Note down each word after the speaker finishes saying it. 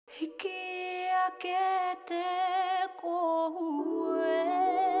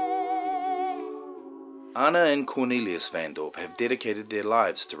Anah and Cornelius van Dorp have dedicated their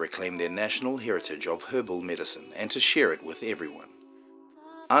lives to reclaim their national heritage of herbal medicine and to share it with everyone.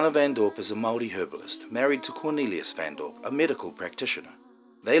 Anah van Dorp is a Maori herbalist, married to Cornelius van Dorp, a medical practitioner.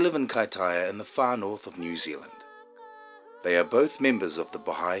 They live in Kaitaia in the far north of New Zealand. They are both members of the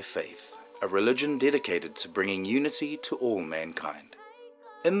Baha'i faith, a religion dedicated to bringing unity to all mankind.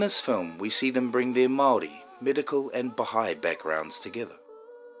 In this film, we see them bring their Maori, medical and Baha'i backgrounds together.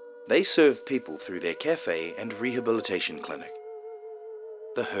 They serve people through their cafe and rehabilitation clinic,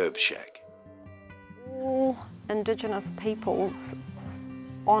 the Herb Shack. All Indigenous peoples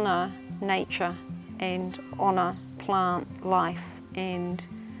honour nature and honour plant life and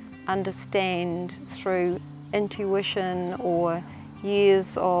understand through intuition or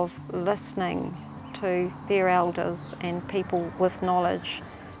years of listening to their elders and people with knowledge.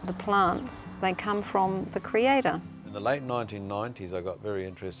 The plants, they come from the Creator. In the late 1990s I got very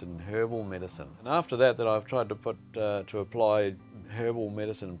interested in herbal medicine, and after that I've tried to apply herbal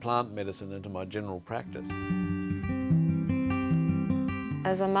medicine and plant medicine into my general practice.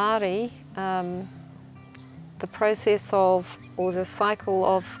 As a Maori, the process of, or the cycle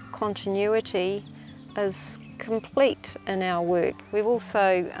of continuity is complete in our work. We've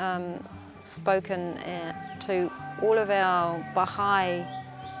also spoken to all of our Baha'i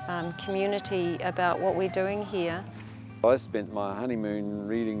community about what we're doing here. I spent my honeymoon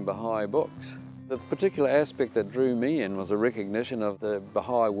reading Baha'i books. The particular aspect that drew me in was a recognition of the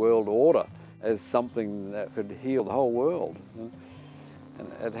Baha'i world order as something that could heal the whole world. And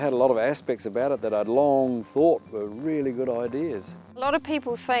it had a lot of aspects about it that I'd long thought were really good ideas. A lot of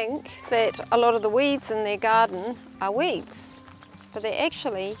people think that a lot of the weeds in their garden are weeds, but they're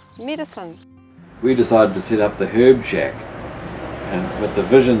actually medicine. We decided to set up the Herb Shack, and with the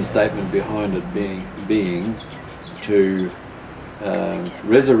vision statement behind it being to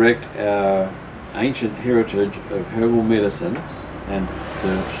resurrect our ancient heritage of herbal medicine and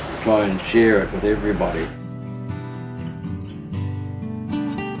to try and share it with everybody.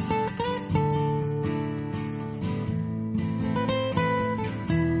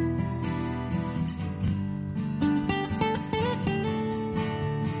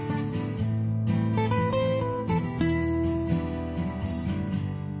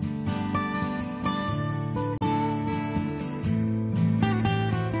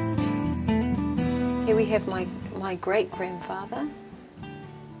 Here we have my great-grandfather.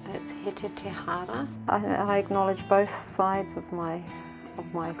 That's Hete Te Hara. I acknowledge both sides of my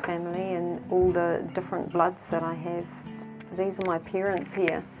family and all the different bloods that I have. These are my parents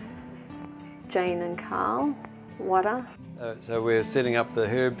here, Jane and Carl, Wara. So we're setting up the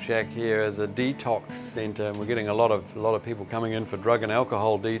Herb Shack here as a detox centre, and we're getting a lot of people coming in for drug and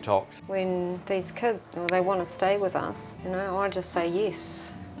alcohol detox. When these kids, they want to stay with us, I just say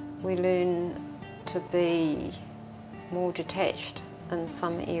yes. We learn to be more detached in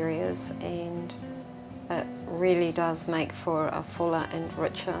some areas, and it really does make for a fuller and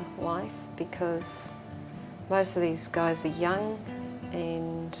richer life, because most of these guys are young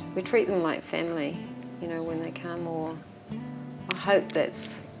and we treat them like family, when they come, or I hope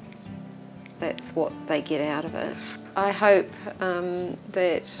that's what they get out of it. I hope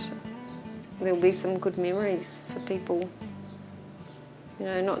that there'll be some good memories for people,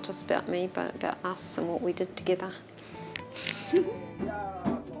 not just about me, but about us and what we did together.